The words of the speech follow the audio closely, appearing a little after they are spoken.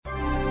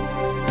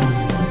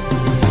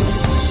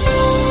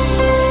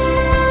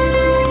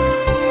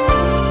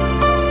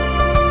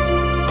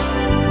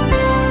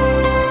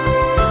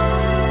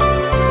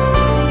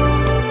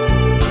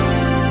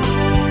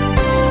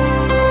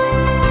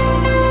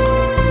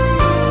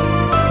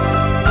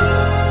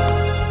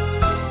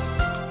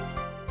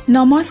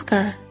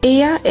নমস্কাৰ,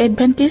 এয়া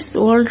Adventist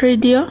World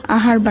radio'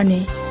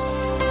 আহাৰবাণী।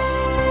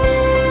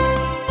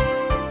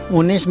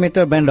 19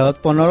 metre বেণ্ডত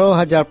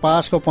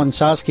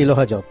 15,550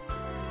 কিলোহাৰ্টজত।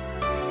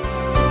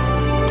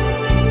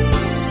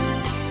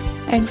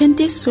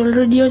 এডভেণ্টিষ্ট ৱৰ্ল্ড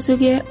ৰেডিঅ'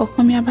 যোগে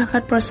অসমীয়া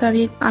ভাষাত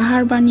প্ৰচাৰিত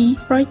আহাৰবাণী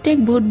প্ৰত্যেক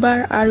বুধবাৰ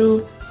আৰু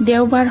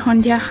দেওবাৰ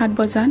সন্ধিয়া 7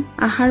 বজাত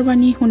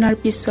আহাৰবাণী শুনাৰ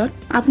পিছত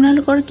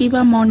আপোনালোকৰ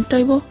কিবা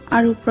মন্তব্য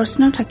আৰু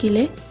প্ৰশ্ন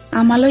থাকিলে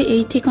আমালৈ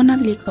এই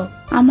ঠিকনাত লিখক।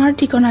 আমাৰ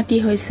ঠিকনাটি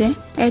হৈছে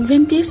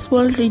Adventist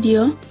World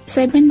Radio',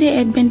 7th Day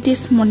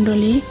Adventist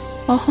মণ্ডলী,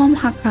 অসম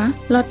শাখা,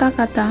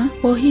 লতাকাটা,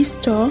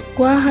 বশিষ্ঠ,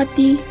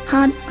 গুৱাহাটী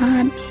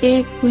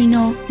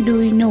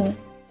 781029।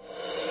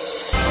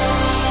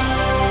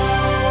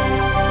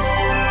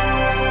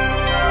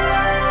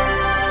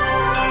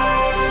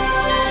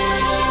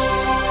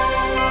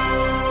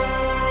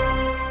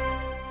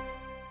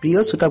 প্ৰিয়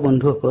শ্ৰোতা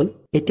বন্ধুসকল,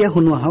 এতিয়া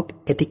শুনো আহক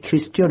এটি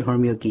খ্ৰীষ্টীয়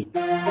ধৰ্মীয় গীত।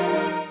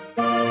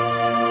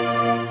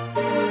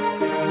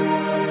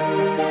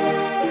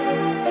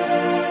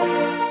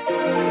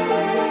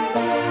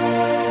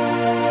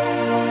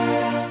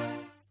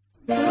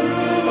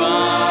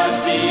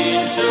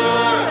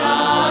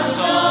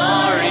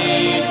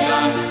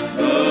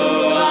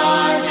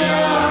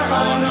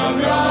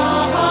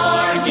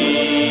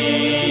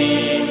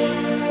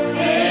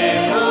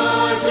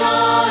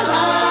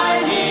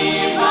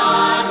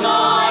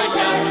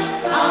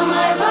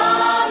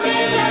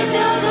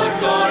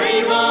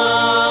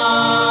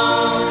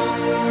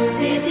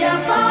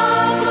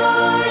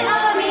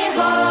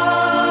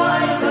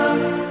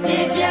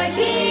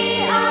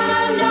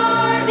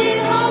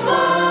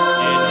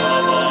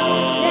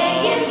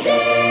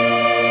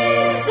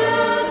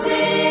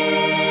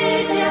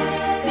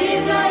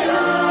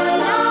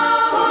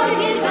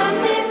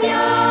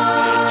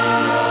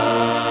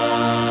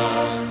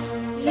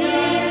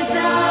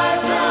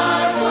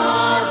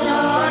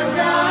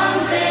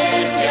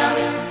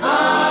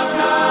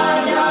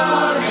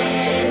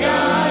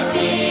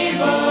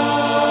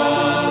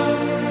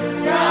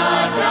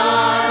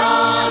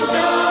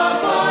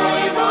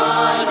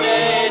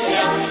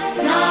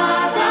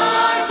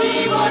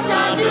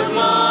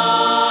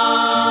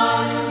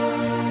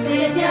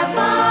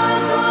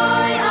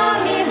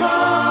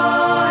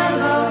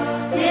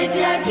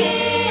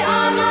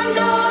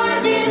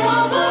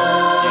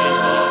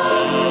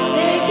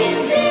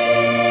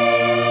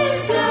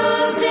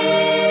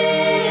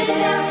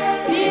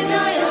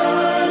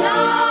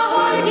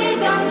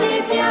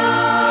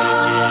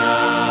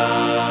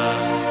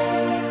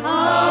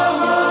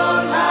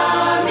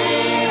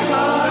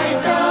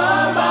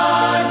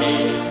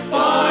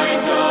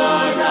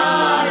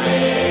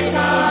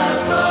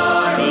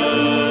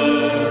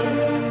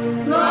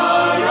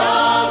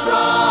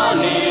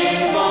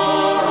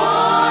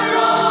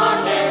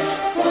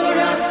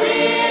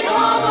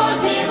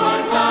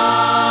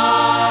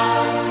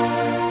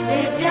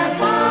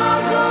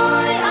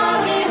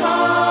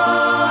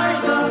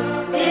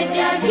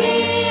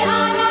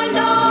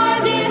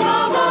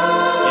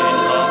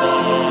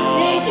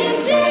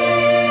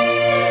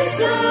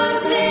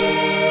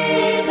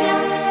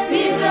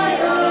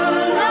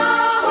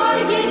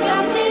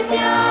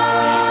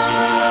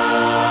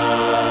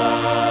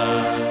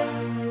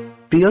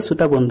 প্ৰিয়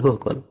শ্ৰোতা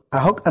বন্ধুসকল,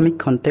 আহক আমি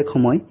খন্তেক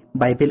সময়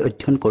বাইবেল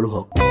অধ্যয়ন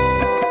কৰোঁ।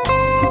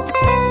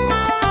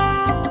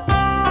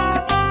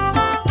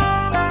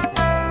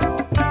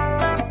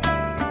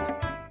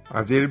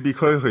 আজিৰ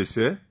বিষয়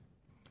হৈছে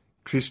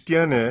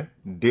খ্ৰীষ্টিয়ানে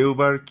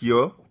দেওবাৰ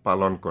কিয়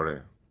পালন কৰে।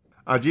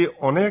 আজি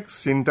অনেক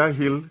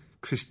চিন্তাশীল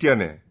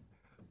খ্ৰীষ্টিয়ানে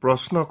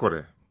প্ৰশ্ন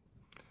কৰে,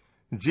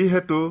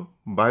 যিহেতু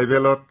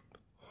বাইবেলত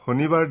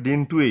শনিবাৰ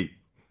দিনটোৱেই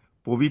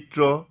পবিত্ৰ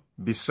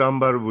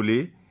বিশ্ৰামবাৰ বুলি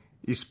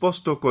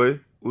স্পষ্টকৈ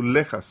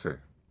উল্লেখ আছে।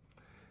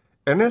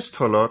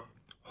 এনেস্থলত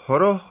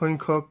সৰহ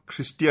সংখ্যক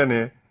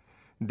খ্ৰীষ্টিয়ানে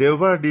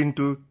দেওবাৰ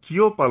দিনটো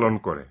কিয় পালন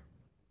কৰে?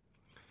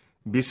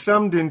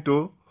 বিশ্ৰাম দিনটো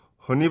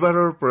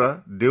শনিবাৰৰ পৰা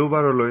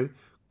দেওবাৰলৈ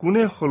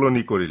কোনে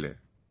সলনি কৰিলে?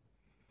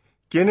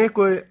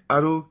 কেনেকৈ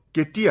আৰু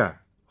কেতিয়া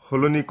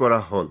সলনি কৰা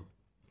হ'ল?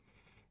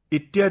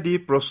 ইত্যাদি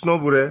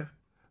প্ৰশ্নবোৰে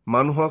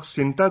মানুহক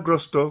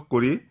চিন্তাগ্ৰস্ত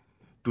কৰি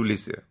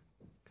তুলিছে।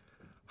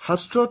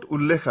 শাস্ত্ৰত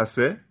উল্লেখ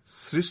আছে,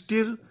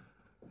 সৃষ্টিৰ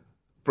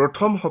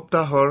প্ৰথম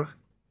সপ্তাহৰ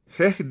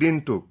শেষ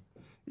দিনটোক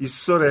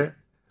ঈশ্বৰে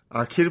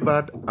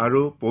আশীৰ্বাদ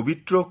আৰু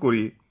পবিত্ৰ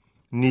কৰি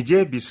নিজে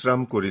বিশ্ৰাম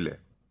কৰিলে।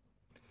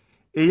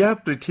 এয়া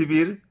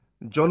পৃথিৱীৰ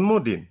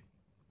জন্মদিন।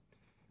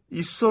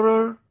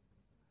 ঈশ্বৰৰ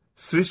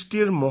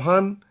সৃষ্টিৰ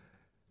মহান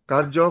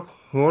কাৰ্যক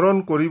সোঁৱৰণ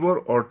কৰিবৰ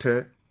অৰ্থে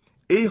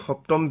এই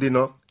সপ্তম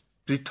দিনক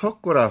পৃথক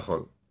কৰা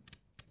হ'ল।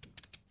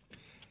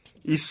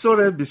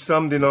 ঈশ্বৰে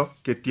বিশ্ৰাম দিনক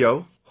কেতিয়াও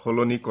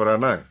সলনি কৰা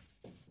নাই।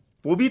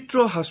 পবিত্ৰ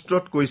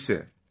শাস্ত্ৰত কৈছে,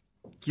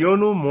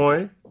 কিয়নো মই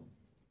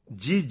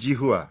যি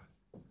জিহুৱা,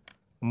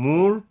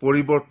 মোৰ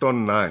পৰিৱৰ্তন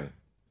নাই।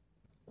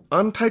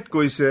 আন ঠাইত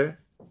কৈছে,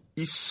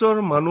 ঈশ্বৰ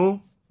মানুহ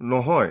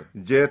নহয়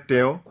যে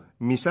তেওঁ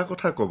মিছা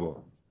কথা ক'ব,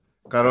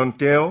 কাৰণ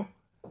তেওঁ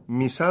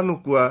মিছা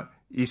নোকোৱা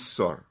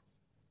ঈশ্বৰ।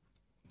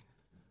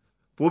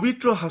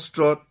 পবিত্ৰ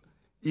শাস্ত্ৰত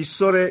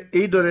ঈশ্বৰে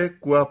এইদৰে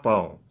কোৱা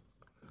পাওঁ,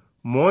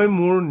 মই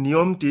মোৰ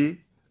নিয়মটি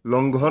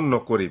লংঘন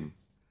নকৰিম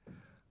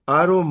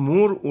আৰু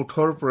মোৰ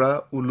ওঠৰ পৰা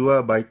ওলোৱা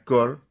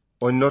বাক্যৰ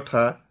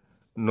অন্যথা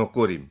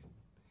নকৰিম।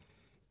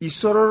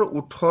 ঈশ্বৰৰ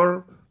ওঠৰ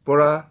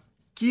পৰা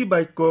কি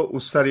বাক্য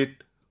উচ্চাৰিত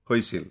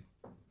হৈছিল?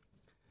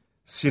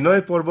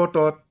 চিনয়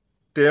পৰ্বতত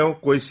তেওঁ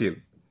কৈছিল,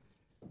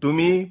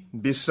 তুমি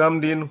বিশ্ৰাম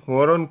দিন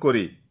সোঁৱৰণ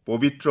কৰি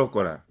পবিত্ৰ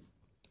কৰা,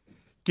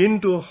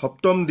 কিন্তু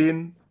সপ্তম দিন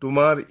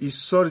তোমাৰ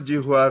ঈশ্বৰ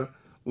জিহুৱাৰ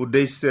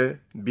উদ্দেশ্যে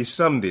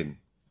বিশ্ৰাম দিন।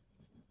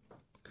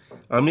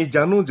 আমি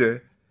জানো যে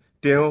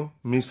তেওঁ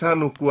মিছা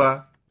নোকোৱা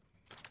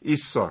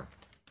ঈশ্বৰ।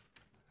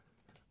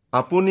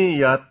 আপুনি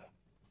ইয়াত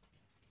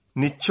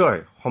নিশ্চয়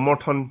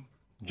সমৰ্থন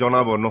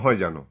জনাব, নহয়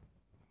জানো?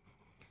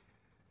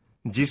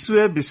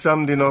 যীশুৱে বিশ্ৰাম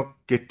দিনক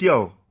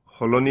কেতিয়াও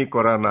সলনি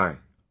কৰা নাই।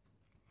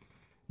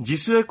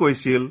 যীশুৱে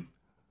কৈছিল,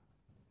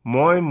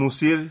 মই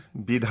মুচিৰ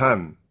বিধান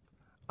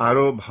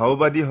আৰু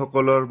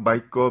ভাওবাদীসকলৰ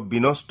বাক্য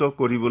বিনষ্ট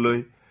কৰিবলৈ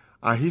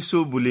আহিছো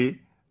বুলি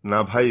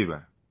নাভাবিবা।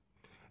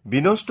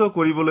 বিনষ্ট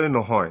কৰিবলৈ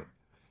নহয়,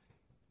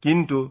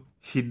 কিন্তু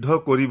সিদ্ধ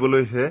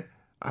কৰিবলৈহে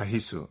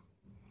আহিছো।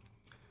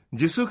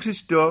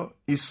 যীশুখ্ৰীষ্ট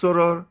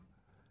ঈশ্বৰৰ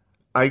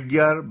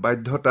আজ্ঞাৰ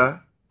বাধ্যতা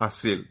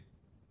আছিল।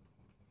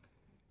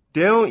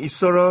 তেওঁ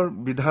ঈশ্বৰৰ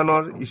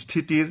বিধানৰ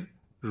স্থিতিৰ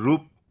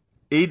ৰূপ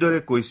এইদৰে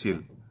কৈছিল,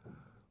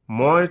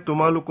 মই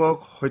তোমালোকক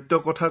সত্য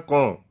কথা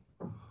কওঁ,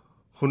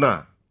 শুনা,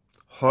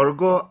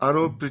 স্বৰ্গ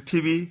আৰু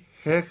পৃথিৱী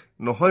শেষ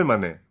নহয়,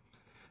 মানে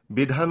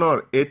বিধানৰ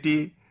এটি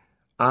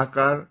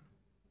আকাৰ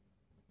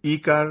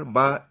ইকাৰ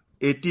বা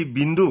এটি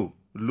বিন্দু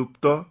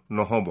লুপ্ত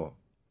নহব।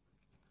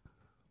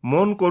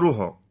 মন কৰোঁ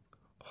হওক,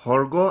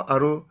 স্বৰ্গ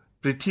আৰু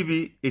পৃথিৱী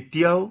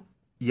এতিয়াও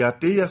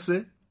ইয়াতেই আছে।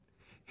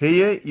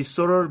 সেয়ে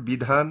ঈশ্বৰৰ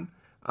বিধান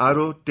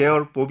আৰু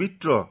তেওঁৰ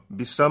পবিত্ৰ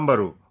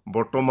বিশ্ৰামবাৰো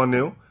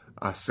বৰ্তমানেও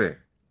আছে।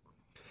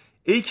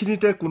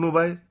 এইখিনিতে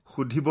কোনোবাই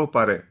সুধিব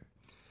পাৰে,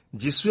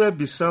 যীশুৱে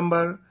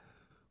বিশ্ৰামবাৰ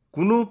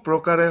কোনো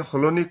প্ৰকাৰে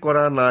সলনি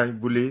কৰা নাই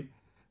বুলি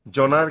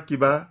জনাৰ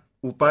কিবা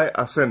উপায়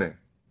আছেনে?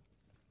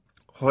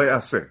 হয়,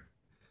 আছে।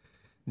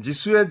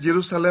 যীশুৱে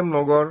জেৰুচালেম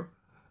নগৰ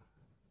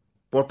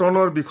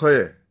পতনৰ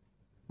বিষয়ে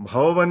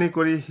ভাৱবাণী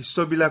কৰি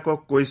শিষ্যবিলাকক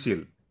কৈছিল,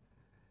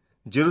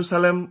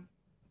 জেৰুচালেম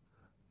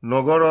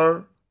নগৰৰ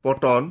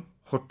পতন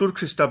 70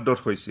 খ্ৰীষ্টাব্দত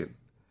হৈছিল।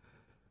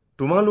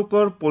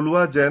 তোমালোকৰ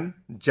পলোৱা যেন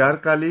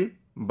জাৰকালি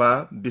বা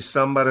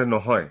বিশ্ৰামবাৰে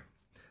নহয়,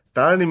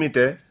 তাৰ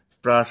নিমিত্তে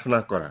প্ৰাৰ্থনা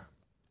কৰা।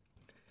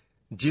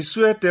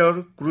 যীশুৱে তেওঁৰ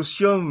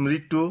ক্ৰুচীয়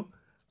মৃত্যু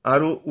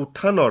আৰু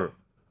উত্থানৰ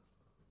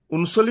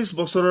 39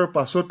 বছৰৰ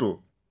পাছতো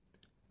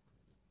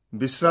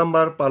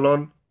বিশ্ৰামবাৰ পালন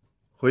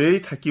হৈয়েই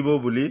থাকিব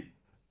বুলি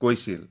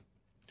কৈছিল।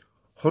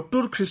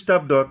 70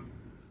 খ্ৰীষ্টাব্দত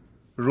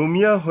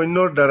ৰোমিয়া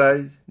সৈন্যৰ দ্বাৰাই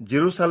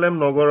জেৰুচালেম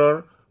নগৰৰ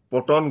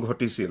পতন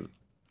ঘটিছিল।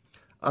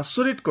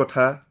 আচৰিত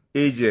কথা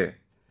এই যে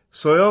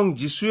স্বয়ং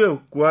যীশুৱেও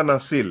কোৱা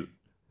নাছিল,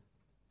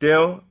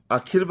 তেওঁ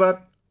আশীৰ্বাদ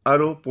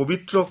আৰু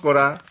পবিত্ৰ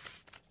কৰা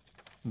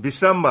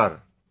বিশ্ৰামবাৰ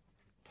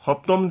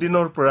সপ্তম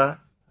দিনৰ পৰা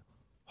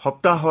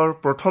সপ্তাহৰ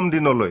প্ৰথম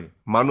দিনলৈ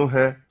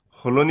মানুহে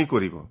সলনি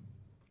কৰিব।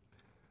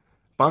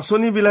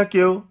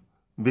 পাচনিবিলাকেও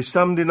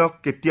বিশ্ৰাম দিনক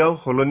কেতিয়াও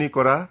সলনি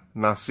কৰা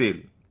নাছিল।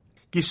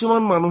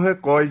 কিছুমান মানুহে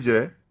কয় যে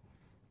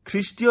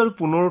খ্ৰীষ্টীয়ৰ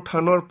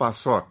পুনৰুত্থানৰ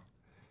পাছত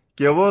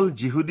কেৱল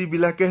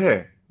যিহুদীবিলাকেহে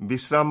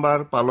বিশ্ৰামবাৰ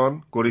পালন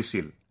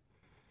কৰিছিল।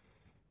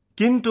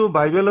 কিন্তু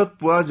বাইবেলত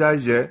পোৱা যায়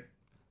যে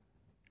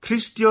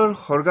খ্ৰীষ্টীয়ৰ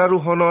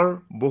স্বৰ্গাৰোহণৰ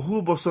বহু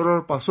বছৰৰ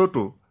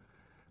পাছতো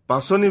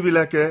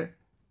পাচনিবিলাকে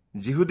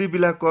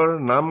যিহুদীবিলাকৰ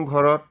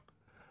নামঘৰত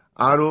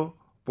আৰু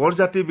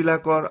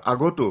পৰজাতিবিলাকৰ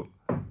আগতো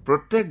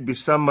প্ৰত্যেক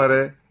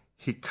বিশ্ৰামবাৰে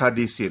শিক্ষা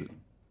দিছিল।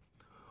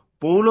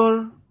 পৌলৰ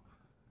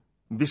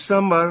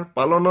বিশ্ৰামবাৰ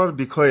পালনৰ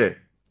বিষয়ে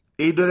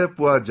এইদৰে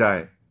পোৱা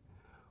যায়,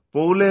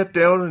 পৌলে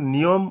তেওঁৰ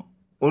নিয়ম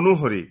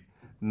অনুসৰি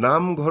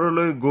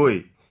নামঘৰলৈ গৈ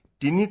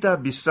 3টা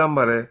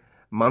বিশ্ৰামবাৰে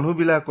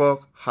মানুহবিলাকক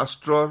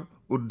শাস্ত্ৰৰ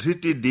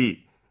উদ্ধৃতি দি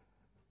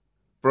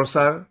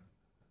প্ৰচাৰ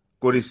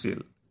কৰিছিল,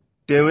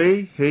 তেওঁৱেই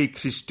সেই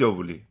খ্ৰীষ্ট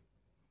বুলি।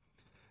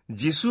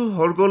 যীশু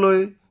স্বৰ্গলৈ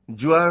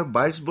যোৱাৰ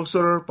 22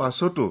 বছৰৰ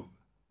পাছতো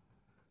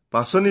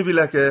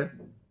পাচনিবিলাকে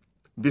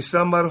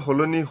বিশ্ৰামবাৰ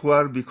সলনি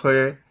হোৱাৰ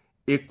বিষয়ে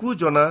একো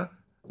জনা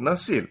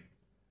নাছিল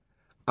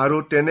আৰু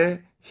তেনে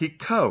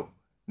শিক্ষাও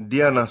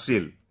দিয়া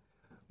নাছিল।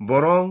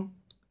 বৰং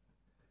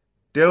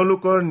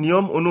তেওঁলোকৰ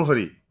নিয়ম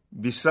অনুসৰি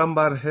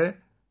বিশ্ৰামবাৰহে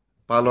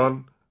পালন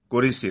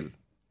কৰিছিল।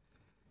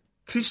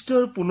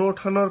 খ্ৰীষ্টৰ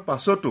পুনৰুত্থানৰ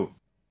পাছতো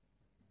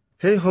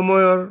সেই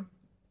সময়ৰ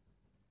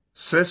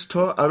শ্ৰেষ্ঠ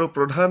আৰু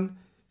প্ৰধান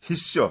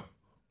শিষ্য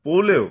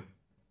পৌলেও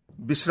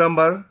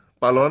বিশ্ৰামবাৰ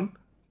পালন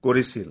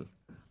কৰিছিল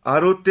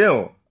আৰু তেওঁ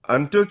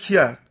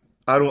আন্তিয়খিয়া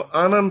আৰু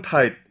আন আন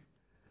ঠাইত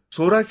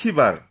 84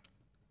 বাৰ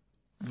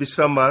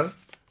বিশ্ৰামবাৰ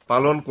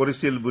পালন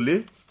কৰিছিল বুলি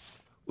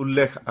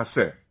উল্লেখ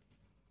আছে।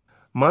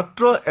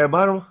 মাত্ৰ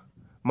এবাৰ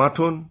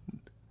মাথোন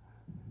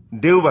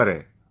দেওবাৰে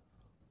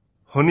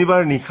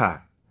শনিবাৰ নিশা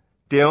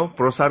তেওঁ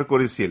প্ৰচাৰ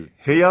কৰিছিল,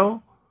 সেয়াও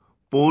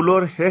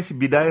পৌলৰ শেষ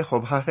বিদায়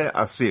সভাহে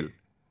আছিল।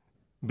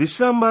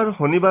 বিশ্ৰামবাৰ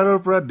শনিবাৰৰ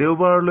পৰা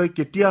দেওবাৰলৈ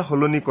কেতিয়া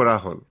সলনি কৰা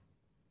হ'ল?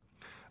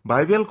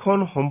 বাইবেলখন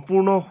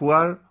সম্পূৰ্ণ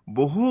হোৱাৰ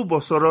বহু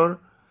বছৰৰ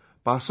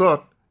পাছত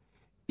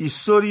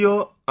ঈশ্বৰীয়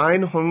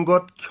আইন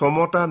সংগত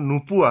ক্ষমতা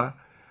নোপোৱা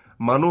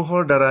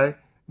মানুহৰ দ্বাৰাই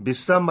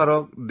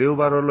বিশ্ৰামবাৰক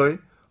দেওবাৰলৈ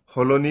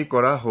সলনি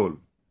কৰা হ'ল।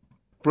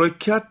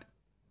 প্ৰখ্যাত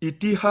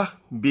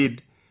ইতিহাসবিদ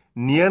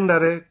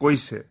নিয়েণ্ডাৰে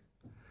কৈছে,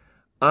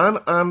 আন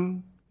আন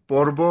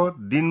পৰ্ব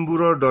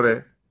দিনবোৰৰ দৰে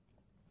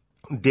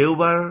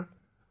দেওবাৰ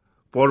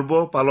পৰ্ব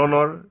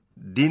পালনৰ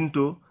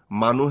দিনটো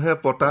মানুহে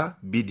পতা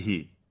বিধি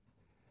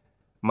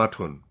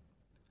মাথোন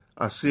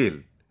আছিল।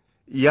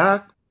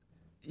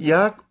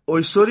 ইয়াক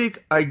ঐশ্বৰিক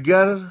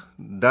আজ্ঞাৰ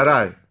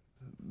দ্বাৰাই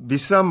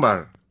বিশ্ৰামবাৰ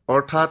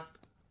অৰ্থাৎ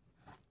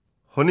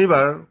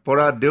শনিবাৰ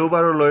পৰা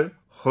দেওবাৰলৈ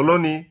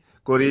সলনি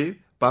কৰি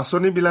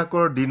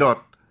পাচনিবিলাকৰ দিনত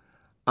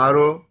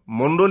আৰু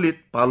মণ্ডলীত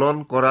পালন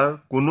কৰাৰ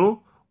কোনো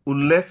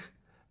উল্লেখ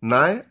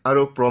নাই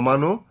আৰু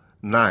প্ৰমাণো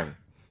নাই।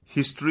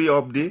 History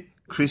of the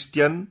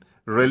Christian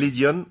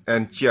religion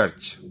and search,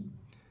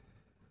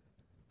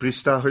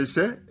 পৃষ্ঠা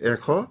হৈছে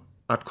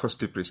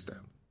 168 পৃষ্ঠা।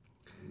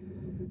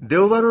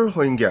 দেওবাৰৰ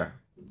সংজ্ঞা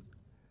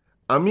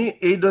আমি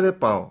এইদৰে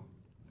পাওঁ।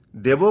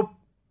 দেৱ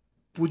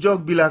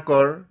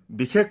পূজকবিলাকৰ,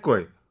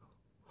 বিশেষকৈ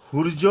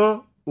সূৰ্য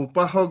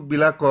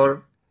উপাসকবিলাকৰ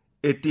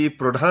এটি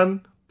প্ৰধান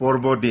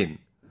পৰ্বদিন।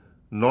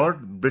 নৰ্থ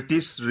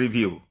ব্ৰিটিছ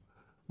ৰিভিউ,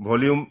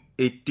 ভলিউম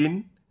 18,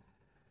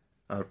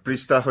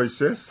 পৃষ্ঠা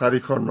হৈছে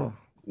 409।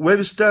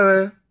 ৱেবষ্টাৰে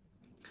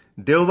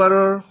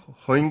দেওবাৰৰ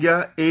সংজ্ঞা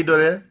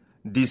এইদৰে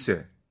দিছে।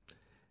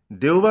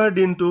 দেওবাৰ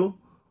দিনটো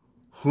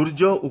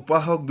সূৰ্য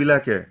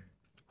উপাসকবিলাকে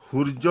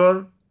সূৰ্যৰ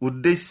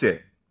উদ্দেশ্যে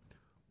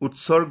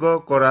উৎসৰ্গ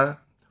কৰা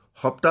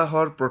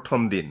সপ্তাহৰ প্ৰথম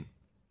দিন।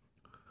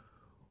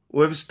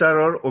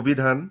 ৱেবষ্টাৰৰ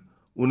অভিধান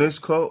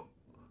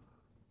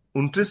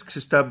 1929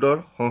 খ্ৰীষ্টাব্দৰ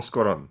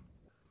সংস্কৰণ।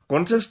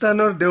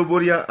 কনষ্টেণ্টাইনৰ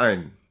দেওবৰীয়া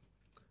আইন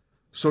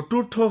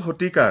 4ৰ্থ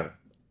শতিকাৰ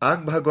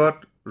আগভাগত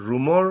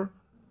ৰোমৰ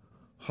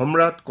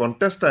সম্ৰাট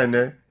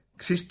কনষ্টেণ্টাইনে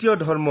খ্ৰীষ্টীয়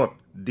ধৰ্মত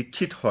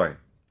দীক্ষিত হয়।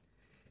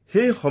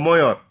 সেই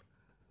সময়ত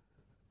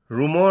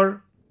ৰোমৰ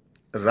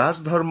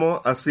ৰাজধৰ্ম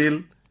আছিল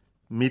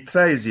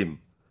মিথ্ৰাইজিম,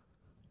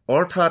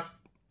 অৰ্থাৎ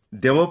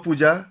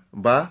দেৱপূজা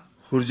বা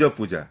সূৰ্য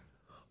পূজা।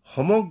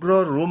 সমগ্ৰ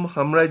ৰোম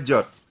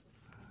সাম্ৰাজ্যত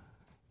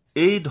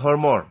এই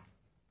ধৰ্মৰ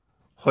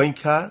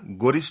সংখ্যা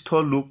গৰিষ্ঠ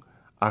লোক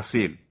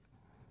আছিল।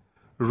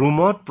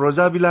 ৰোমত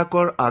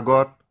প্ৰজাবিলাকৰ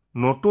আগত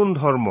নতুন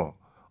ধৰ্ম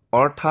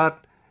অৰ্থাৎ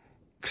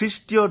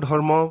খ্ৰীষ্টীয়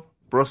ধৰ্ম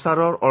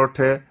প্ৰচাৰৰ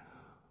অৰ্থে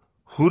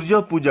সূৰ্য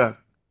পূজাক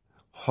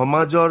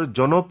সমাজৰ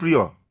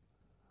জনপ্ৰিয়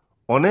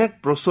অনেক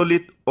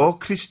প্ৰচলিত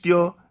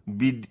অখ্ৰীষ্টীয়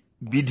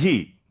বিধি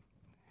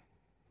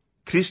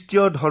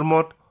খ্ৰীষ্টীয়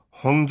ধৰ্মত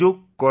সংযোগ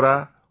কৰা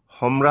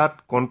সম্ৰাট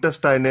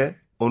কনষ্টেণ্টাইনে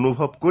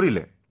অনুভৱ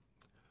কৰিলে।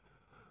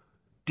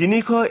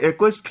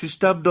 321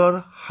 খ্ৰীষ্টাব্দৰ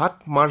 7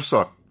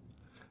 মাৰ্চত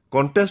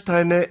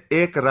কনষ্টেণ্টাইনে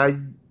এক ৰাজ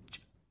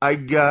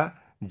আজ্ঞা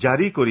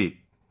জাৰি কৰি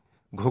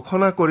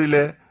ঘোষণা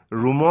কৰিলে,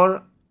 ৰোমৰ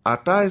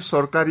আটাই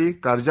চৰকাৰী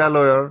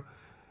কাৰ্যালয়ৰ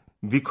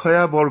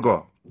বিষয়াবৰ্গ,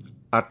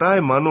 আটাই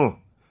মানুহ,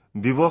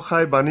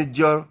 ব্যৱসায়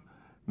বাণিজ্যৰ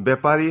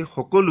বেপাৰী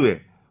সকলোৱে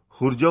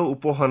সূৰ্য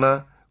উপাসনা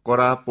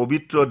কৰা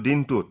পবিত্ৰ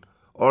দিনটোত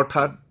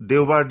অৰ্থাৎ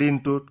দেওবাৰ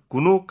দিনটোত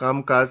কোনো কাম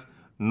কাজ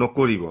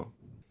নকৰিব।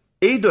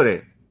 এইদৰে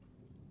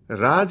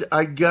ৰাজ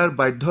আজ্ঞাৰ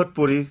বাধ্যত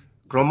পৰি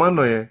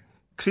ক্ৰমান্বয়ে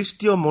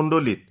খ্ৰীষ্টীয়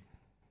মণ্ডলীত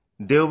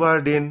দেওবাৰ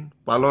দিন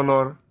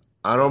পালনৰ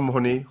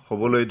আৰম্ভণি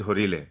হ'বলৈ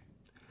ধৰিলে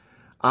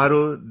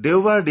আৰু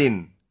দেওবাৰ দিন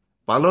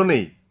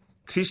পালনেই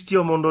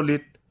খ্ৰীষ্টীয়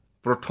মণ্ডলীত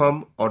প্ৰথম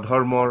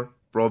অধৰ্মৰ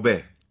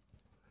প্ৰৱেশ।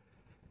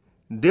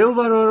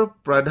 দেওবাৰৰ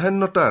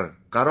প্ৰাধান্যতাৰ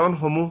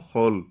কাৰণসমূহ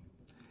হ'ল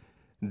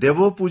দেৱ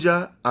পূজা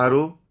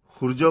আৰু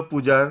সূৰ্য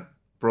পূজাৰ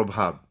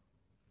প্ৰভাৱ,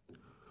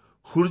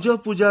 সূৰ্য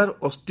পূজাৰ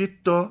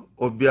অস্তিত্ব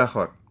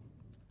অব্যাহত,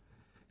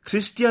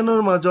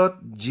 খ্ৰীষ্টিয়ানৰ মাজত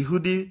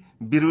যিহুদী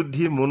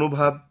বিৰোধী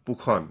মনোভাৱ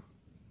পোষণ,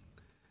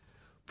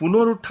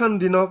 পুনৰুত্থান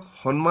দিনক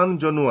সন্মান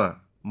জনোৱা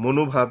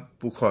মনোভাৱ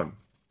পোষণ।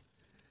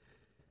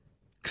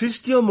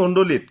 খ্ৰীষ্টীয়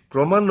মণ্ডলীত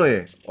ক্ৰমান্বয়ে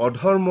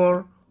অধৰ্মৰ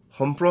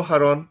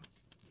সম্প্ৰসাৰণ,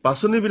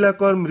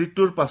 পাচনিবিলাকৰ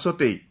মৃত্যুৰ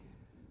পাছতেই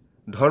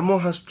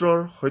ধৰ্মশাস্ত্ৰৰ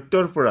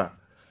সত্যৰ পৰা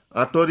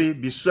আঁতৰি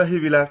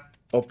বিশ্বাসীবিলাক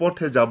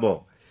অপথে যাব,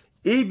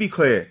 এই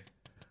বিষয়ে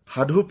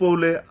সাধু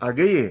পৌলে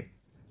আগেয়ে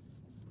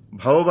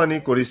ভাৱবাণী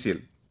কৰিছিল।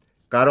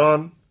 কাৰণ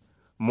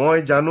মই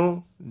জানো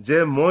যে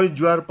মই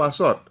যোৱাৰ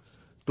পাছত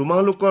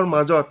তোমালোকৰ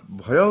মাজত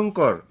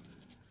ভয়ংকৰ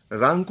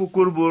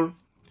ৰাংকুকুৰবোৰ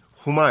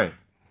সোমাই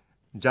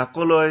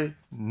যাকলৈ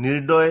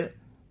নিৰ্দয়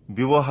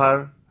ব্যৱহাৰ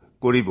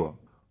কৰিব,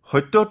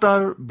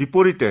 সত্যতাৰ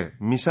বিপৰীতে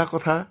মিছা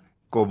কথা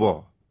ক'ব।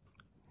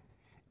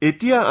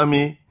 এতিয়া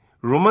আমি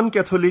ৰোমান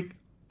কেথলিক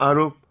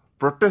আৰু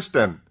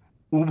প্ৰটেষ্টেণ্ট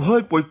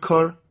উভয়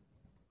পক্ষৰ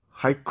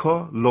সাক্ষ্য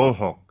লওঁ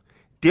হওক।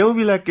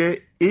 তেওঁবিলাকে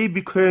এই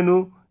বিষয়েনো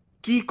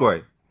কি কয়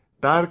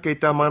তাৰ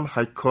কেইটামান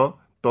সাক্ষ্য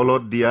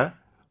তলত দিয়া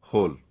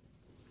হ'ল।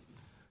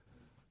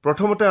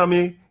 প্ৰথমতে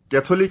আমি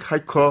কেথলিক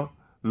সাক্ষ্য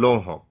লওঁ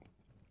হওক।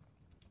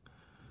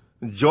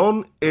 জন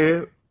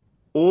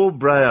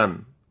অ'ব্ৰায়ান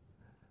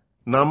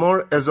নামৰ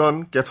এজন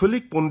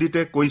কেথলিক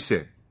পণ্ডিতে কৈছে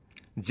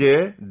যে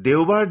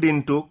দেওবাৰ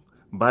দিনটোক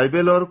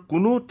বাইবেলৰ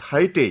কোনো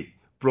ঠাইতেই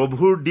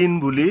প্ৰভুৰ দিন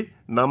বুলি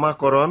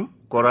নামাকৰণ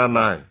কৰা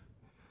নাই,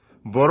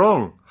 বৰং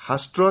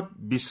শাস্ত্ৰত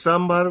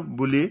বিশ্ৰামবাৰ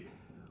বুলি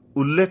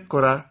উল্লেখ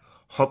কৰা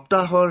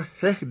সপ্তাহৰ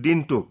শেষ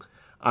দিনটোক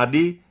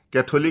আদি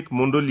কেথলিক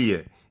মণ্ডলীয়ে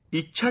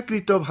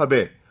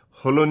ইচ্ছাকৃতভাৱে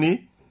সলনি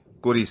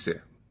কৰিছে।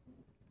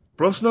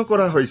 প্ৰশ্ন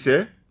কৰা হৈছে,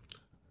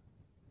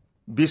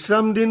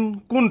 বিশ্ৰাম দিন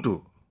কোনটো?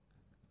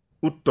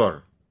 উত্তৰ,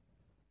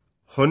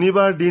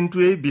 শনিবাৰ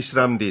দিনটোৱেই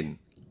বিশ্ৰাম দিন।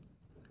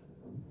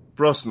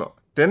 প্ৰশ্ন,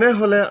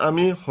 তেনেহলে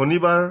আমি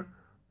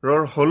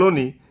শনিবাৰৰ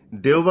সলনি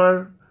দেওবাৰ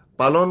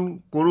পালন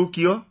কৰোঁ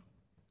কিয়?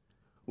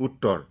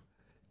 উত্তৰ,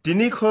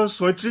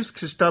 336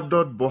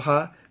 খ্ৰীষ্টাব্দত বহা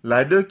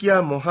লাইডকিয়া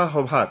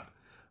মহাসভাত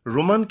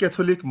ৰোমান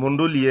কেথলিক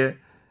মণ্ডলীয়ে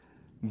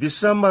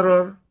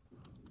বিশ্ৰামবাৰৰ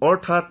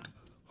অৰ্থাৎ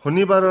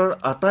শনিবাৰৰ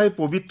আটাই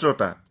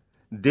পবিত্ৰতা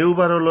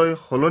দেওবাৰলৈ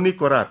সলনি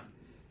কৰাত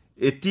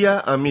এতিয়া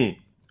আমি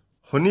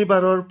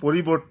শনিবাৰৰ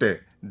পৰিৱৰ্তে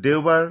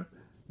দেওবাৰ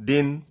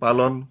দিন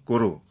পালন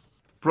কৰোঁ।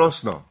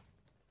 প্ৰশ্ন,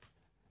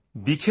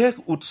 বিশেষ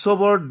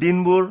উৎসৱৰ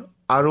দিনবোৰ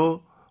আৰু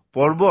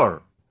পৰ্বৰ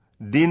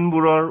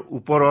দিনবোৰৰ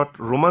ওপৰত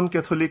ৰোমান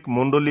কেথলিক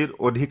মণ্ডলীৰ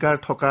অধিকাৰ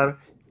থকাৰ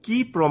কি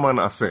প্ৰমাণ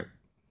আছে?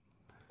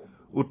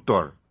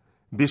 উত্তৰ,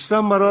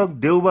 বিশ্ৰামবাৰক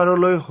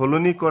দেওবাৰলৈ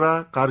সলনি কৰা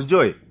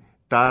কাৰ্যই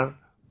তাৰ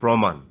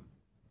প্ৰমাণ।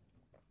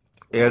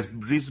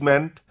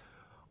 এছব্ৰিজমেণ্ট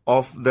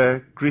অফ দ্য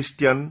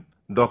খ্ৰীষ্টিয়ান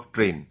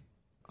ডক্ট্ৰিন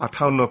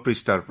 58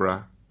 পৃষ্ঠাৰ পৰা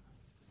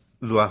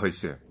লোৱা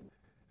হৈছে।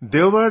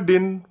 দেওবাৰ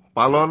দিন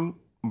পালন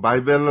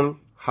বাইবেল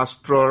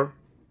শাস্ত্ৰৰ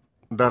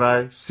দ্বাৰাই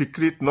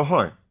স্বীকৃত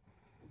নহয়,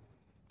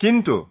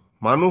 কিন্তু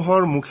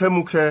মানুহৰ মুখে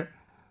মুখে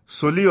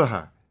চলি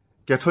অহা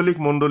কেথলিক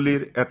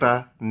মণ্ডলীৰ এটা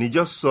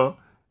নিজস্ব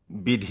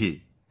বিধি।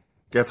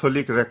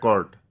 Catholic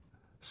record,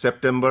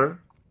 September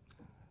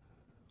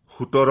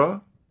 17,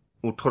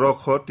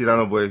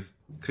 1893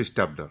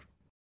 খ্ৰীষ্টাব্দৰ।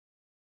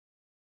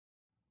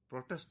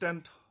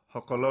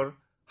 প্ৰটেষ্টেণ্টসকলৰ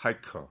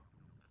সাক্ষ্য।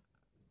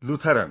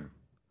 লুথাৰান,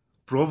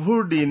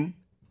 প্ৰভুৰ দিন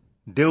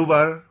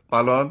দেওবাৰ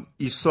পালন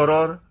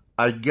ঈশ্বৰৰ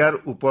আজ্ঞাৰ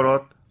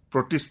ওপৰত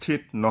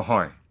প্ৰতিষ্ঠিত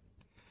নহয়,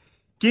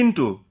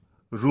 কিন্তু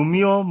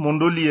ৰোমীয়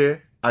মণ্ডলীয়ে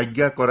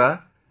আজ্ঞা কৰা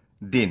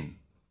দিন।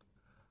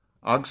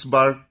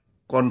 আক্সবাৰ্গ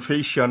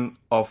কনফেশ্যন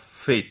অফ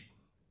ফেইথ।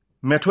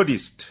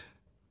 মেথডিষ্ট,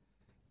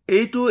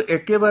 এইটো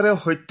একেবাৰে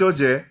সত্য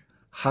যে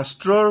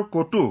শাস্ত্ৰৰ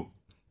ক'তো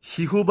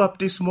শিশু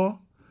বাপ্তিস্ম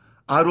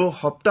আৰু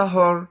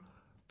সপ্তাহৰ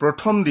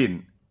প্ৰথম দিন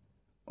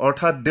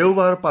অৰ্থাৎ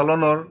দেওবাৰ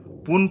পালনৰ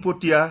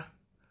পোনপটীয়া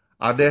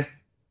আদেশ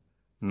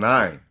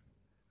নাই।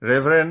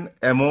 Reverend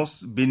এমছ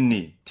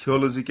Binni,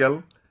 থিঅলজিকেল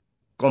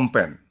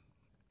campaign.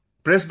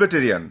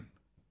 প্ৰেছবেটেৰিয়ান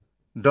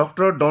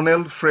doctor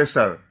ডনেল্ড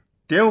fresher,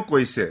 তেওঁ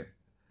কৈছে,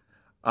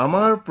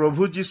 আমাৰ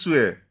প্ৰভু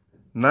যীশুৱে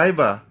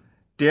নাইবা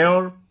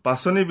তেওঁৰ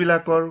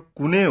পাচনিবিলাকৰ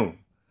কোনেও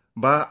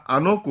বা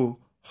আনকো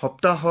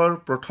সপ্তাহৰ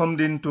প্ৰথম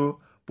দিনটো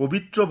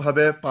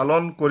পবিত্ৰভাৱে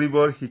পালন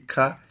কৰিবৰ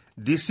শিক্ষা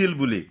দিছিল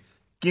বুলি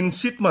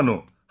কিঞ্চিত মানো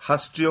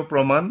শাস্ত্ৰীয়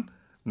প্ৰমাণ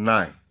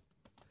নাই।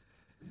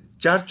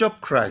 চাৰ্চ অৱ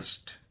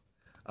খ্ৰাইষ্ট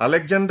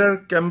আলেকজেণ্ডাৰ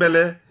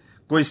কেম্বেলে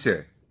কৈছে,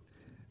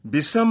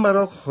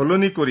 বিশ্ৰামবাৰক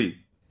সলনি কৰি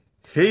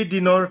সেই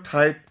দিনৰ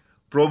ঠাইত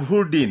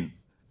প্ৰভুৰ দিন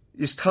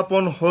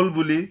স্থাপন হ'ল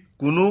বুলি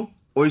কোনো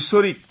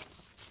ঐশ্বৰিক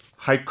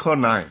সাক্ষ্য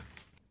নাই।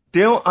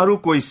 তেওঁ আৰু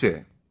কৈছে,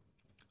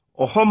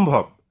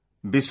 অসম্ভৱ,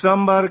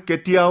 বিশ্ৰামবাৰ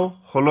কেতিয়াও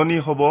সলনি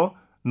হ'ব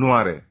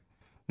নোৱাৰে।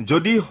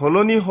 যদি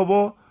সলনি হ'ব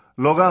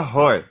লগা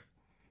হয়,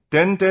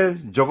 তেন্তে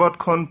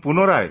জগতখন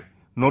পুনৰাই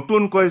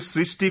নতুনকৈ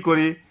সৃষ্টি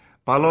কৰি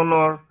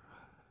পালনৰ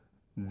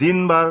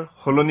দিনবাৰ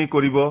সলনি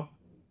কৰিব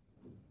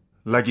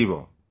লাগিব।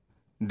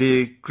 দি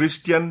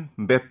খ্ৰীষ্টিয়ান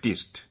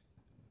বেপ্টিষ্ট,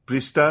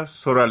 পৃষ্ঠা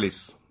 44।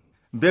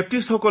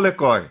 বেপ্টিষ্টসকলে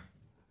কয়,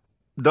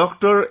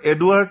 doctor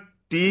Edward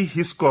T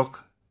Hitchcock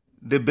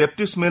the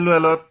Baptist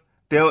মেনুৱেলত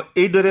তেওঁ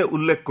এইদৰে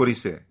উল্লেখ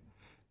কৰিছে,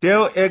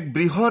 তেওঁ এক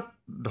বৃহৎ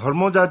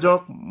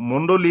ধৰ্মযাজক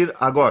মণ্ডলীৰ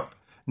আগত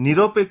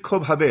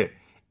নিৰপেক্ষভাৱে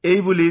এই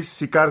বুলি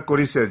স্বীকাৰ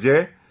কৰিছে যে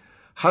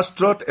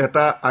শাস্ত্ৰত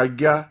এটা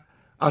আজ্ঞা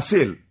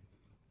আছিল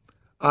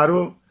আৰু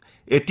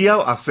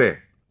এতিয়াও আছে,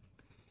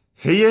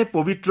 সেয়ে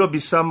পবিত্ৰ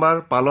বিশ্ৰামবাৰ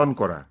পালন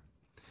কৰা।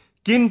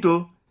 কিন্তু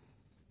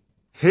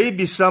সেই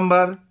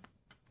বিশ্ৰামবাৰ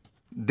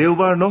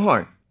দেওবাৰ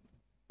নহয়।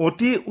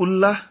 অতি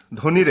উল্লাস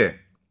ধ্বনিৰে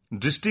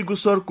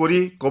দৃষ্টিগোচৰ কৰি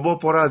ক'ব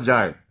পৰা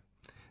যায়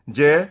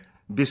যে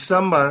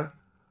বিশ্ৰামবাৰ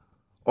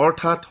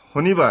অৰ্থাৎ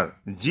শনিবাৰ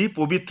যি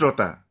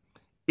পবিত্ৰতা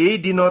এই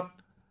দিনত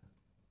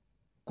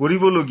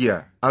কৰিবলগীয়া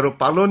আৰু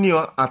পালনীয়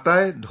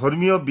আটাই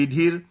ধৰ্মীয়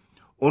বিধিৰ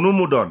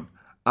অনুমোদন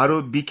আৰু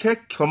বিশেষ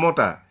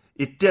ক্ষমতা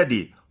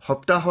ইত্যাদি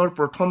সপ্তাহৰ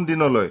প্ৰথম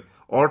দিনলৈ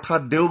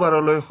অৰ্থাৎ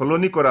দেওবাৰলৈ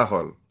সলনি কৰা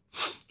হ'ল।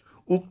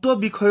 উক্ত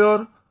বিষয়ৰ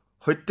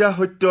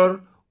সত্যাসত্যৰ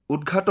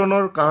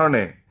উদ্ঘাটনৰ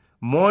কাৰণে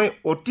মই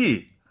অতি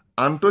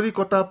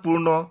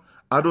আন্তৰিকতাপূৰ্ণ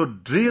আৰু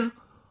দৃঢ়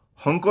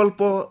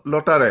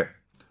সংকল্পলতাৰে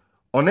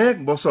অনেক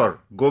বছৰ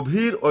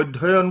গভীৰ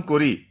অধ্যয়ন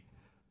কৰি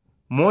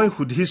মই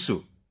সুধিছো,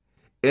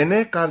 এনে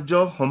কাৰ্য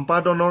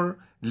সম্পাদনৰ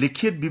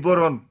লিখিত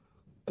বিৱৰণ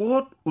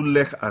ক'ত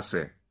উল্লেখ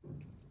আছে?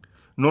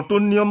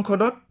 নতুন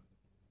নিয়মখনত?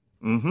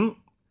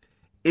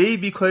 এই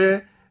বিষয়ে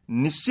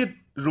নিশ্চিত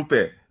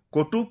ৰূপে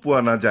ক'তো পোৱা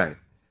নাযায়।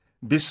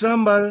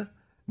 বিশ্ৰামবাৰ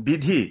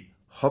বিধি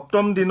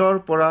সপ্তম দিনৰ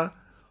পৰা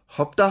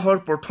সপ্তাহৰ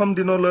প্ৰথম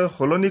দিনলৈ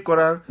সলনি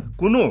কৰাৰ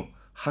কোনো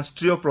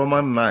শাস্ত্ৰীয়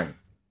প্ৰমাণ নাই।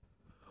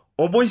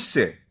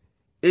 অৱশ্যে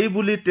এই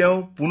বুলি তেওঁ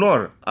পুনৰ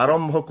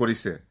আৰম্ভ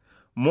কৰিছে।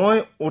 মই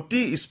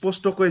অতি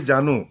স্পষ্টকৈ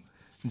জানো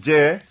যে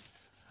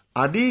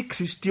আদি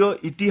খ্ৰীষ্টীয়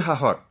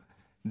ইতিহাসত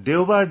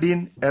দেওবাৰ দিন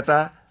এটা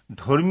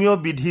ধৰ্মীয়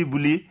বিধি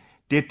বুলি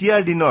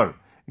তেতিয়াৰ দিনৰ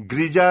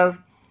গীৰ্জাৰ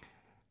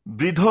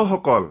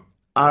বৃদ্ধসকল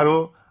আৰু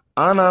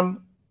আন আন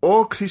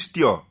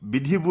অখ্ৰীষ্টীয়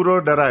বিধিবোৰৰ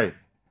দ্বাৰাই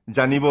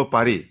জানিব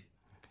পাৰি।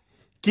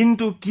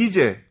 কিন্তু কি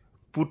যে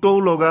পুতৌ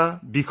লগা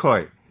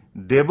বিষয়,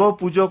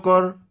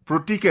 দেৱপূজকৰ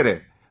প্ৰতীকেৰে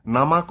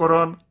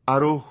নামাকৰণ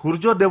আৰু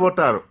সূৰ্য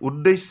দেৱতাৰ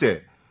উদ্দেশ্যে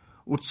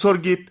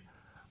উৎসৰ্গিত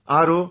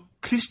আৰু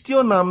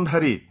খ্ৰীষ্টীয়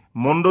নামধাৰী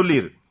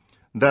মণ্ডলীৰ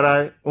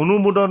দ্বাৰাই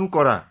অনুমোদন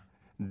কৰা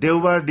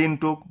দেওবাৰ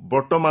দিনটোক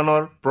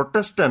বৰ্তমানৰ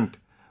প্ৰটেষ্টেণ্ট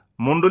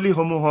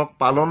মণ্ডলীসমূহক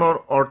পালনৰ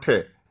অৰ্থে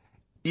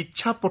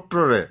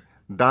ইচ্ছাপত্ৰৰে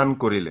দান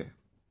কৰিলে।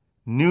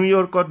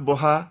 নিউয়ৰ্কত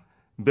বহা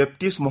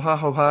বেপ্টিষ্ট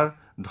মহাসভাৰ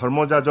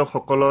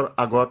ধৰ্মযাজকসকলৰ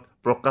আগত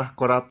প্ৰকাশ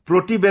কৰা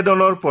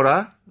প্ৰতিবেদনৰ পৰা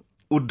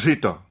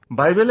উদ্ধৃত।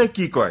 বাইবেলে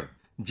কি কয়?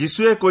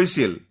 যীশুৱে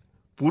কৈছিল,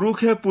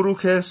 পুৰুষে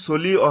পুৰুষে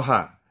চলি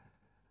অহা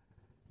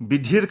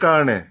বিধিৰ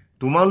কাৰণে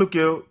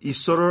তোমালোকেও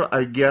ঈশ্বৰৰ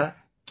আজ্ঞা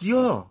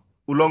কিয়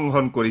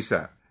উলংঘন কৰিছা?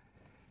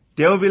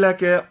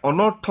 তেওঁবিলাকে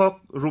অনৰ্থক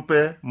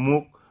ৰূপে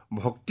মোক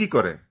ভক্তি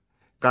কৰে,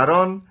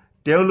 কাৰণ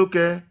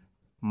তেওঁলোকে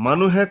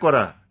মানুহে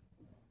কৰা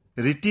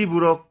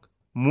ৰীতিবোৰক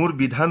মোৰ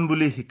বিধান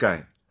বুলি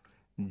শিকায়।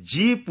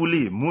 যি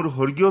পুলি মোৰ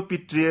স্বৰ্গীয়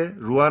পিতৃয়ে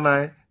ৰোৱা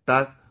নাই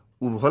তাক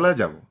উভলা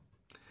যাব।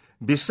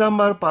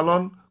 বিশ্ৰামবাৰ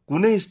পালন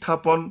কোনে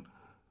স্থাপন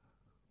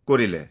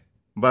কৰিলে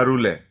বা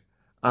ৰুলে?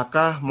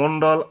 আকাশ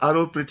মণ্ডল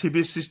আৰু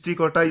পৃথিৱীৰ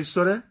সৃষ্টিকৰ্তা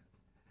ঈশ্বৰে।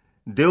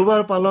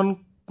 দেওবাৰ পালন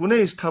কোনে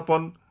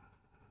স্থাপন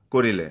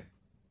কৰিলে?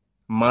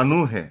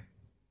 মানুহে।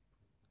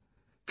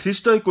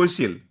 খ্ৰীষ্টই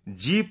কৈছিল,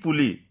 যি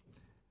পুলি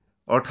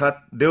অৰ্থাৎ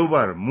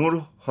দেওবাৰ মোৰ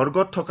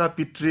স্বৰ্গত থকা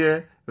পিতৃয়ে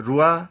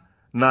ৰোৱা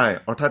নাই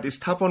অৰ্থাৎ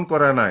স্থাপন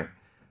কৰা নাই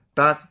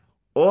তাক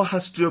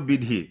অশাস্ত্ৰীয়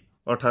বিধি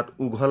অৰ্থাৎ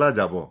উঘলা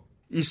যাব।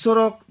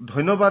 ঈশ্বৰক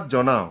ধন্যবাদ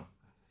জনাওঁ,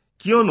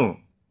 কিয়নো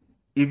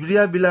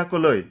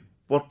ইব্ৰিয়াবিলাকলৈ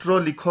পত্ৰ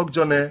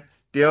লিখকজনে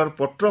তেওঁৰ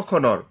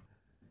পত্ৰখনৰ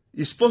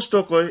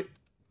স্পষ্টকৈ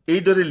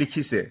এইদৰে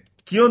লিখিছে,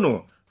 কিয়নো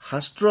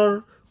শাস্ত্ৰৰ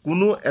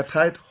কোনো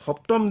এঠাইত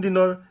সপ্তম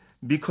দিনৰ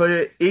বিষয়ে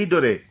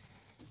এইদৰে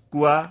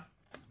কোৱা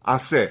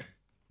আছে,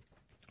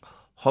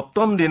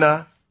 সপ্তম দিনা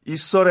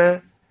ঈশ্বৰে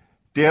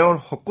তেওঁৰ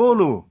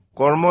সকলো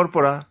কৰ্মৰ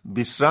পৰা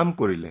বিশ্ৰাম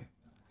কৰিলে।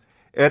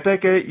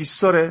 এতেকে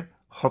ঈশ্বৰে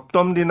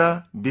সপ্তম দিনা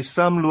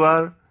বিশ্ৰাম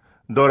লোৱাৰ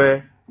দৰে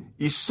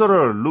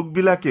ঈশ্বৰৰ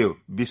লোকবিলাকেও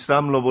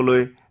বিশ্ৰাম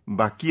ল'বলৈ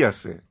বাকী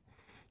আছে।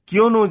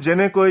 কিয়নো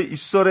যেনেকৈ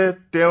ঈশ্বৰে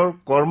তেওঁৰ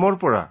কৰ্মৰ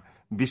পৰা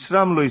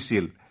বিশ্ৰাম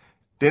লৈছিল,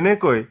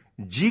 তেনেকৈ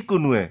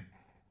যিকোনোৱে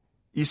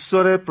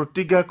ঈশ্বৰে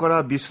প্ৰতিজ্ঞা কৰা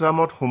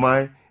বিশ্ৰামত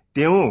সোমাই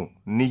তেওঁ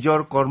নিজৰ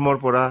কৰ্মৰ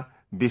পৰা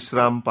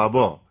বিশ্ৰাম পাব।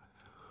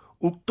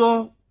 উক্ত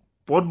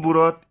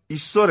পদবোৰত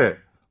ঈশ্বৰে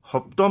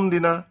সপ্তম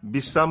দিনা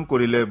বিশ্ৰাম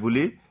কৰিলে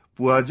বুলি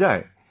পোৱা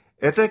যায়।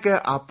 এতেকে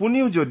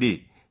আপুনিও যদি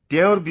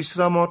তেওঁৰ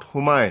বিশ্ৰামত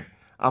সোমাই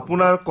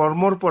আপোনাৰ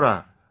কৰ্মৰ পৰা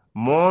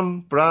মন,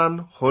 প্ৰাণ,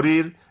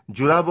 শৰীৰ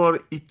জোৰাবৰ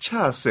ইচ্ছা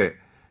আছে,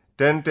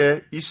 তেন্তে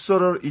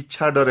ঈশ্বৰৰ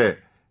ইচ্ছাৰ দৰে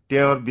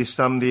তেওঁৰ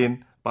বিশ্ৰাম দিন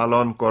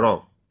পালন কৰক।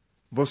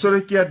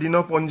 বছৰেকীয়া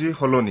দিনপঞ্জী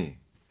সলনি।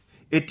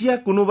 এতিয়া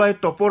কোনোবাই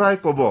তপৰাই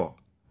ক'ব,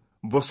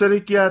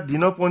 বছৰেকীয়া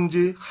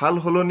দিনপঞ্জী সাল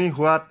সলনি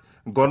হোৱাত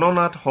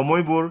গণনাত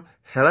সময়বোৰ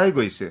হেৰাই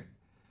গৈছে।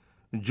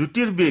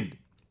 জ্যোতিৰ্বিদ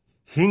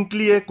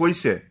হিংক্লিয়ে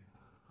কৈছে,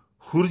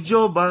 সূৰ্য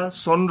বা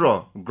চন্দ্ৰ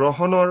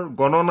গ্ৰহণৰ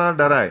গণনাৰ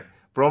দ্বাৰাই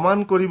প্ৰমাণ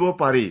কৰিব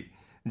পাৰি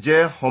যে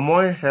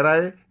সময়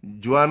হেৰাই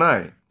যোৱা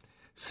নাই।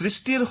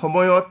 সৃষ্টিৰ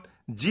সময়ত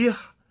যি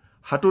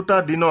 7টা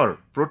দিনৰ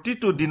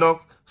প্ৰতিটো দিনক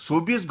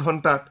 24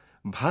 ঘণ্টাত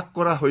ভাগ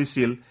কৰা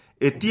হৈছিল,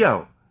 এতিয়াও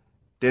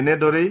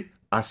তেনেদৰেই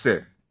আছে।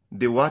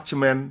 দি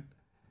ৱাচমেন,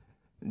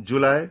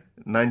 জুলাই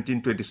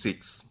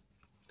 1926।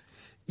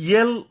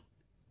 ইয়েল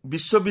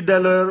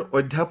বিশ্ববিদ্যালয়ৰ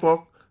অধ্যাপক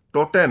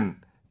টটেন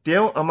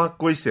তেওঁ আমাক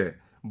কৈছে,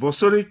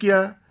 বছৰেকীয়া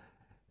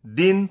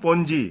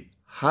দিনপঞ্জী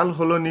সাল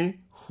সলনি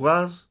হোৱা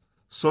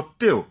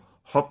স্বত্তেও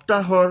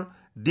সপ্তাহৰ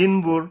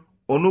দিনবোৰ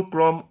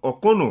অনুক্ৰম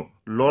অকণো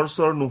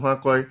লৰচৰ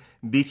নোহোৱাকৈ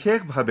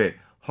বিশেষভাৱে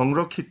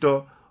সংৰক্ষিত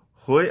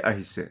হৈ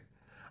আহিছে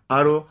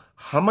আৰু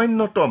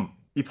সামান্যতম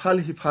ইফাল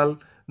সিফাল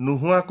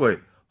নোহোৱাকৈ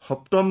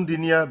সপ্তম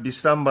দিনীয়া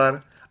বিশ্ৰামবাৰ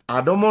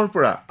আদমৰ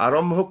পৰা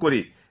আৰম্ভ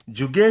কৰি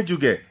যুগে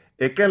যুগে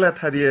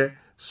একেলেঠাৰিয়ে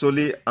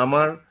চলি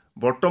আমাৰ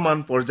বৰ্তমান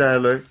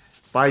পৰ্যায়লৈ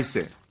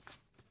পাইছে।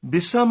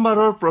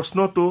 বিশ্ৰামবাৰৰ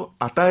প্ৰশ্নটো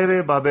আটাইৰে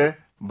বাবে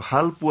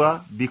ভাল পোৱা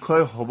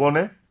বিষয়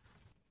হ'বনে?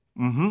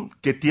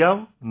 কেতিয়াও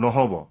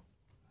নহ'ব।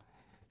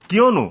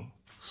 কিয়নো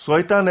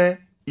শয়তানে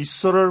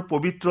ঈশ্বৰৰ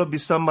পবিত্ৰ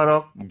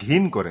বিশ্ৰামবাৰক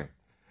ঘিণ কৰে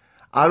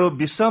আৰু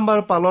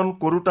বিশ্ৰামবাৰ পালন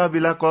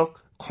কৰোতাবিলাকক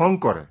খং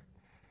কৰে,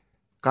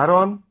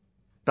 কাৰণ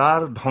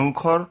তাৰ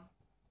ধ্বংসৰ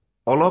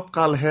অলপ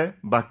কালহে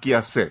বাকী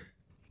আছে।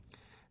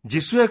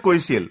 যীশুৱে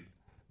কৈছিল,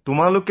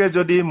 তোমালোকে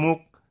যদি মোক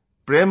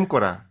প্ৰেম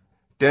কৰা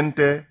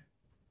তেন্তে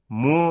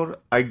মোৰ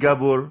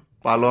আজ্ঞাবোৰ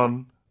পালন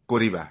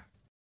কৰিবা।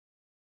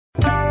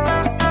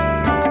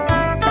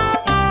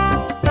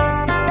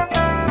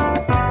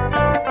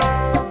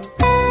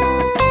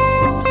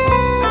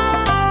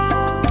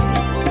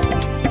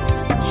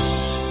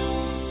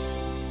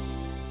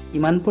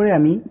 ইমানপৰে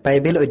আমি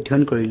বাইবেল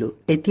অধ্যয়ন কৰিলো।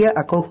 এতিয়া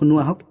আকৌ শুনো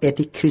আহক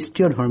এটি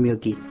খ্ৰীষ্টীয় ধৰ্মীয়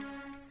গীত।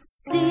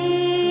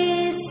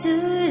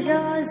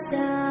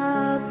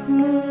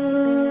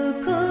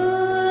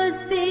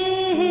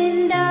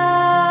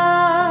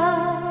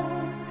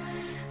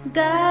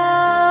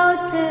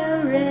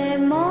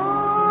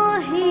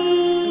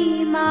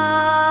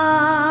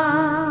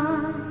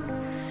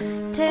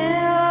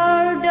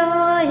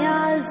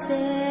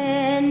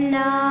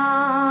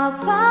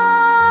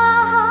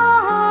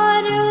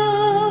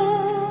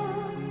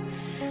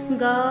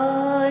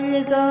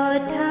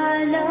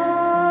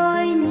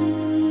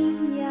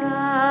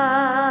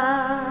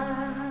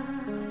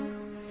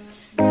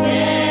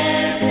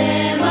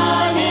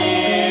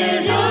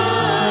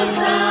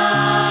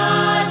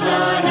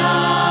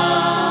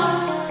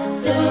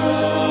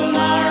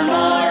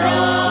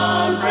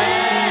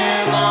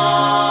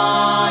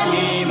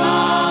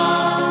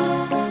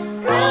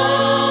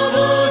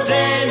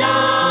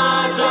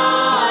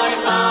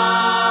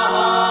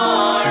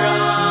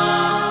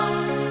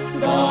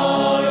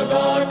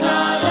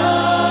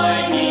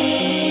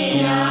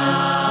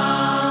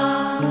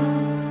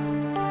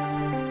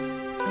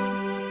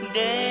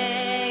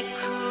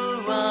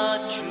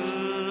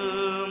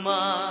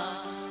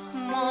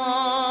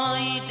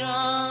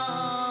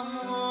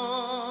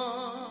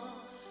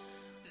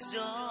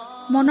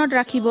 মনত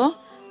ৰাখিব,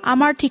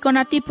 আমাৰ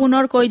ঠিকনাটি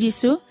পুনৰ কৈ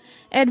দিছো।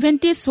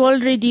 Adventist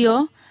World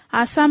Radio',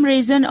 Assam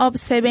region of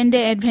seven day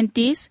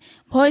Adventist,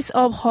 voice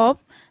of hope,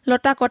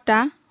 Latakata,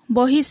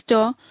 Basistha,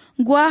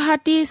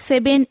 Guwahati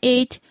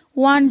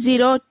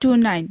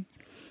 781029।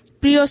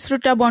 প্ৰিয়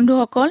শ্ৰোতা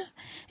বন্ধুসকল,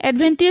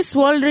 এডভেণ্টিজ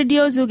ৱৰ্ল্ড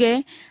ৰেডিঅ' যোগে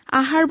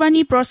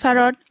আহাৰবাণী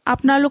প্ৰচাৰত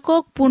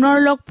আপোনালোকক পুনৰ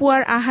লগ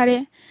পোৱাৰ আশাৰে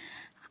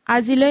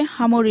আজিলৈ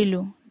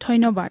সামৰিলো।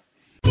 ধন্যবাদ।